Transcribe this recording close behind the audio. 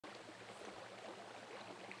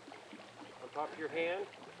top of your hand.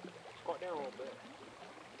 Squat down a little bit.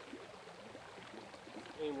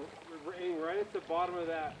 Aim right at the bottom of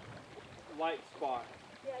that light spot.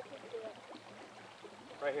 Yeah, I can do it.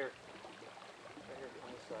 Right here. Right here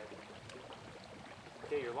on this side.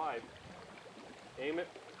 Okay, you're live. Aim it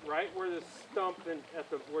right where the stump and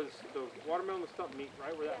where the watermelon and the stump meet,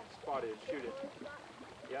 right where that spot is. Shoot it.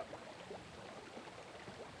 Yep.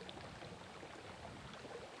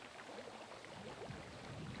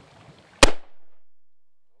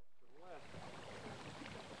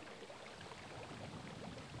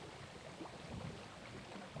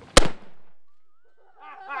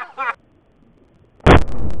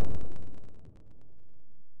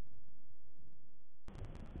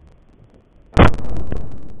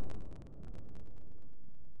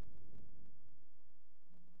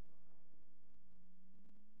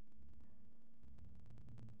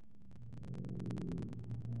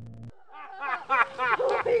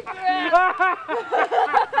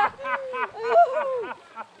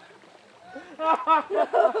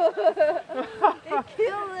 They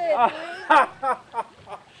killed it.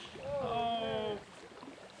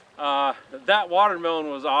 That watermelon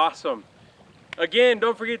was awesome. Again,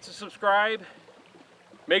 don't forget to subscribe.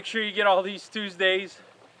 Make sure you get all these Tuesdays,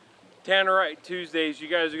 Tannerite Tuesdays. You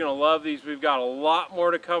guys are gonna love these. We've got a lot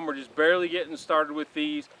more to come. We're just barely getting started with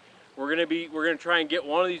these. We're gonna try and get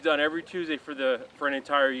one of these done every Tuesday for an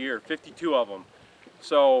entire year. 52 of them.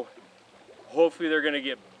 So hopefully they're gonna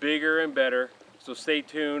get bigger and better. So stay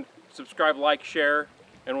tuned, subscribe, like, share,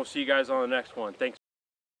 and we'll see you guys on the next one. Thanks.